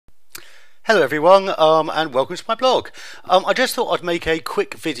Hello everyone, and welcome to my blog. I just thought I'd make a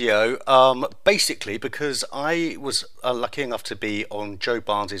quick video, basically because I was lucky enough to be on Joe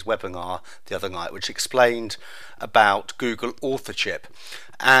Barnes's webinar the other night, which explained about Google Authorship,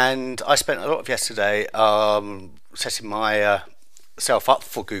 and I spent a lot of yesterday setting my self up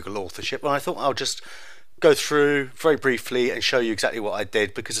for Google Authorship, and I thought I'll just go through very briefly and show you exactly what I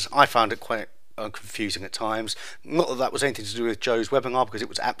did, because I found it quite confusing at times. Not that that was anything to do with Joe's webinar, because it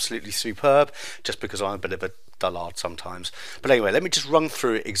was absolutely superb, just because I'm a bit of a dullard sometimes. But anyway, let me just run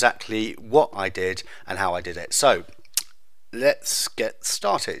through exactly what I did and how I did it. So let's get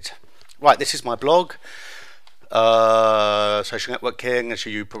started. Right, this is my blog, Social Networking, as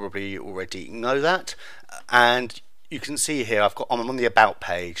you probably already know that, and you can see here I'm on the About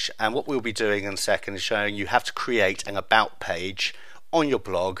page, and what we'll be doing in a second is showing you how to create an About page on your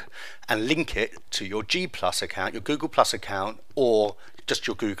blog and link it to your G Plus account, your Google Plus account, or just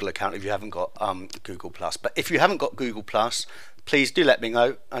your Google account if you haven't got Google Plus. But if you haven't got Google Plus, please do let me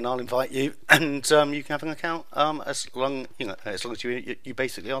know, and I'll invite you, and you can have an account as long as you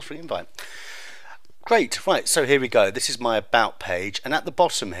basically ask for an invite. Great, right? So here we go. This is my About page, and at the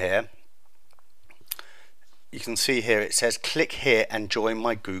bottom here, you can see here it says click here and join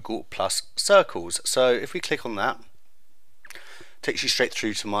my Google Plus circles. So if we click on that, takes you straight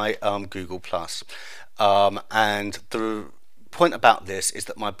through to my Google Plus, and the point about this is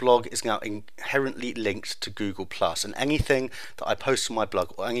that my blog is now inherently linked to Google Plus, and anything that I post on my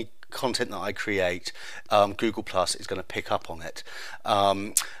blog or any content that I create, Google Plus is going to pick up on it,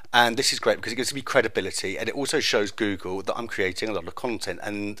 and this is great because it gives me credibility, and it also shows Google that I'm creating a lot of content.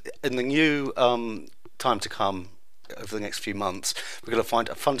 And in the new time to come, over the next few months, we're going to find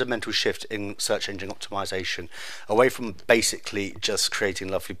a fundamental shift in search engine optimization, away from basically just creating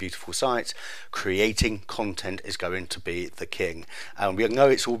lovely beautiful sites. Creating content is going to be the king, and we know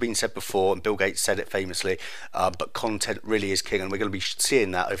it's all been said before, and Bill Gates said it famously, but content really is king, and we're going to be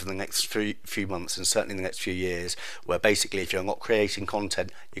seeing that over the next few months, and certainly in the next few years, where basically if you're not creating content,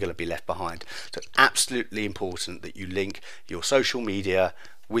 you're going to be left behind. So it's absolutely important that you link your social media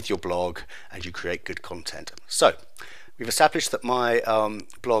with your blog and you create good content. So we've established that my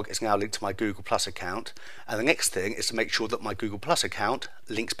blog is now linked to my Google Plus account, and the next thing is to make sure that my Google Plus account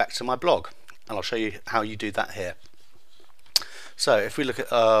links back to my blog, and I'll show you how you do that here. So if we look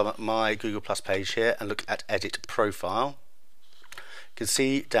at my Google Plus page here and look at edit profile, you can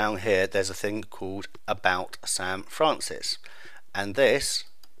see down here there's a thing called About Sam Francis, and this,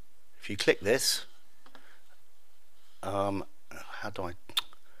 if you click this, how do I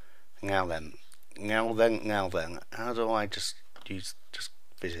now then how do I just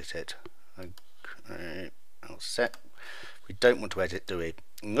visit it? Okay, all set. We don't want to edit, do we?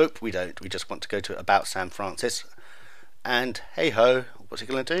 Nope, we don't. We just want to go to About Sam Francis, and hey ho, what's it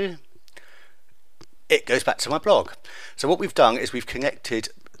going to do? It goes back to my blog. So what we've done is we've connected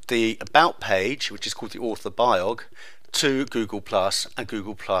the About page, which is called the author biog, to Google Plus, and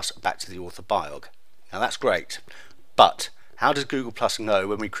Google Plus back to the author biog. Now that's great, but how does Google Plus know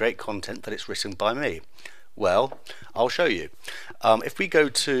when we create content that it's written by me? Well, I'll show you. If we go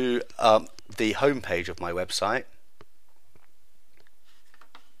to the home page of my website,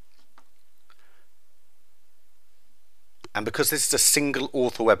 and because this is a single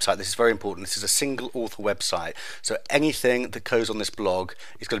author website, this is very important, this is a single author website, so anything that goes on this blog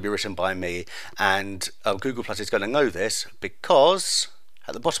is going to be written by me, and Google Plus is going to know this because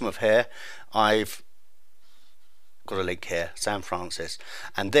at the bottom of here I've got a link here, Sam Francis,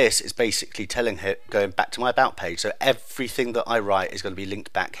 and this is basically telling him, going back to my About page, so everything that I write is going to be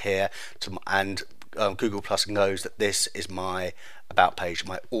linked back here to and Google Plus knows that this is my About page,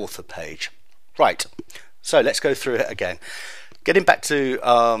 my author page. Right, so let's go through it again. Getting back to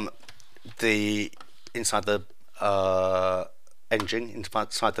the inside the engine,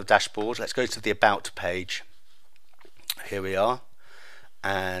 inside the dashboard, let's go to the About page. Here we are,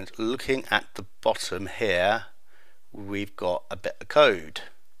 and looking at the bottom here, we've got a bit of code.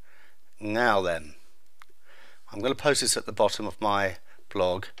 Now then, I'm going to post this at the bottom of my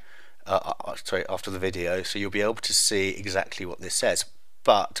blog, sorry, after the video, so you'll be able to see exactly what this says.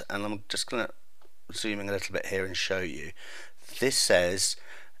 But, and I'm just going to zoom in a little bit here and show you, this says,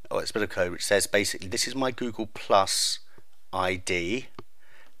 oh, it's a bit of code which says basically this is my Google Plus ID,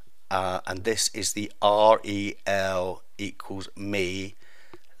 and this is the REL equals me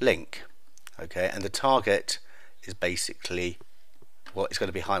link. Okay, and the target is basically what is going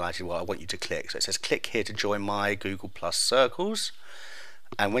to be highlighted, what I want you to click. So it says click here to join my Google Plus circles,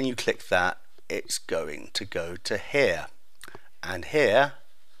 and when you click that, it's going to go to here, and here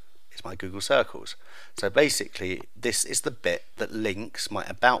is my Google Circles. So basically this is the bit that links my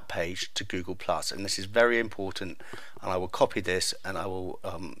about page to Google Plus, and this is very important, and I will copy this and I will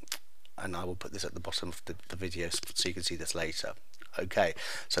put this at the bottom of the video so you can see this later. Okay,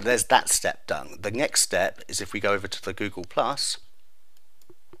 so there's that step done. The next step is if we go over to the Google Plus,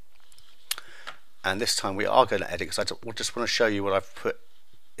 and this time we are going to edit because I just want to show you what I've put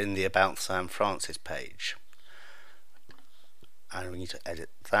in the About Sam Francis page, and we need to edit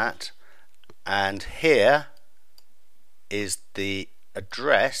that. And here is the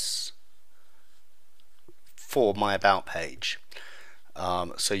address for my about page.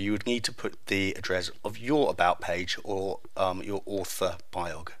 So you would need to put the address of your about page or your author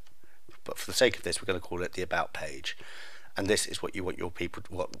biog, but for the sake of this we're going to call it the about page, and this is what you want your people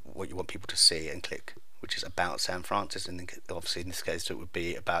what you want people to see and click, which is About Sam Francis, and obviously in this case it would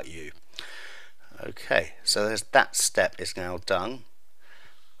be about you. Okay, so there's that step is now done.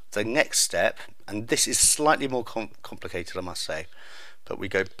 The next step, and this is slightly more complicated I must say, but we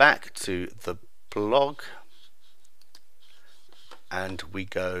go back to the blog and we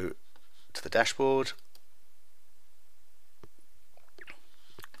go to the dashboard,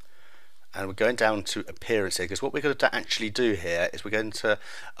 and we're going down to appearance here, because what we're going to actually do here is we're going to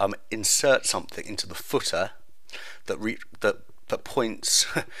insert something into the footer that points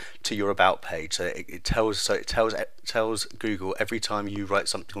to your about page. So it tells Google every time you write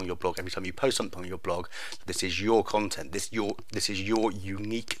something on your blog, every time you post something on your blog, this is your content, this is your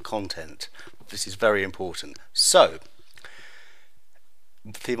unique content. This is very important. So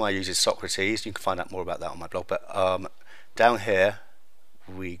the theme I use is Socrates. You can find out more about that on my blog, but down here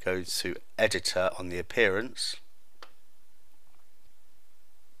we go to editor on the appearance,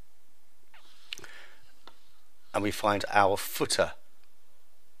 and we find our footer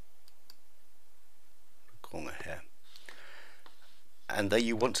corner here, and then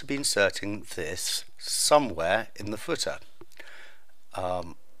you want to be inserting this somewhere in the footer.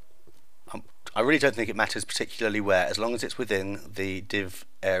 I really don't think it matters particularly where, as long as it's within the div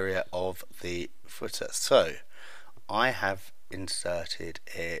area of the footer. So I have inserted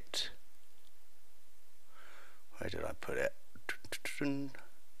it, where did I put it?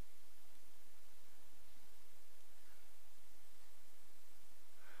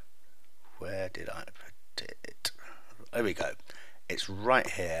 Where did I put it? There we go. It's right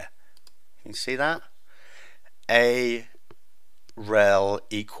here. Can you see that? A rel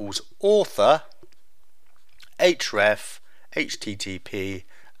equals author href http,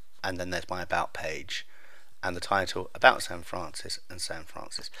 and then there's my about page and the title About Sam Francis and Sam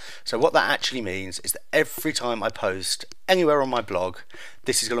Francis. So what that actually means is that every time I post anywhere on my blog,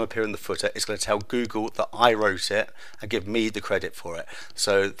 this is going to appear in the footer. It's going to tell Google that I wrote it and give me the credit for it.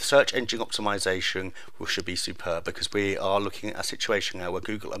 So the search engine optimization should be superb, because we are looking at a situation now where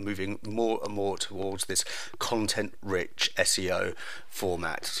Google are moving more and more towards this content-rich SEO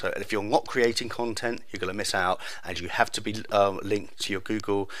format. So if you're not creating content, you're going to miss out, and you have to be linked to your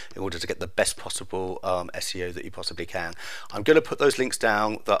Google in order to get the best possible SEO that you possibly can. I'm going to put those links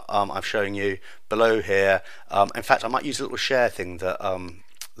down that I'm showing you below here. In fact, I might use a little share thing that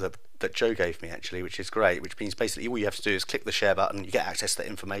that Joe gave me actually, which is great, which means basically all you have to do is click the share button, you get access to that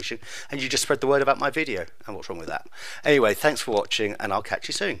information, and you just spread the word about my video. And what's wrong with that? Anyway, thanks for watching, and I'll catch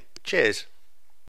you soon. Cheers.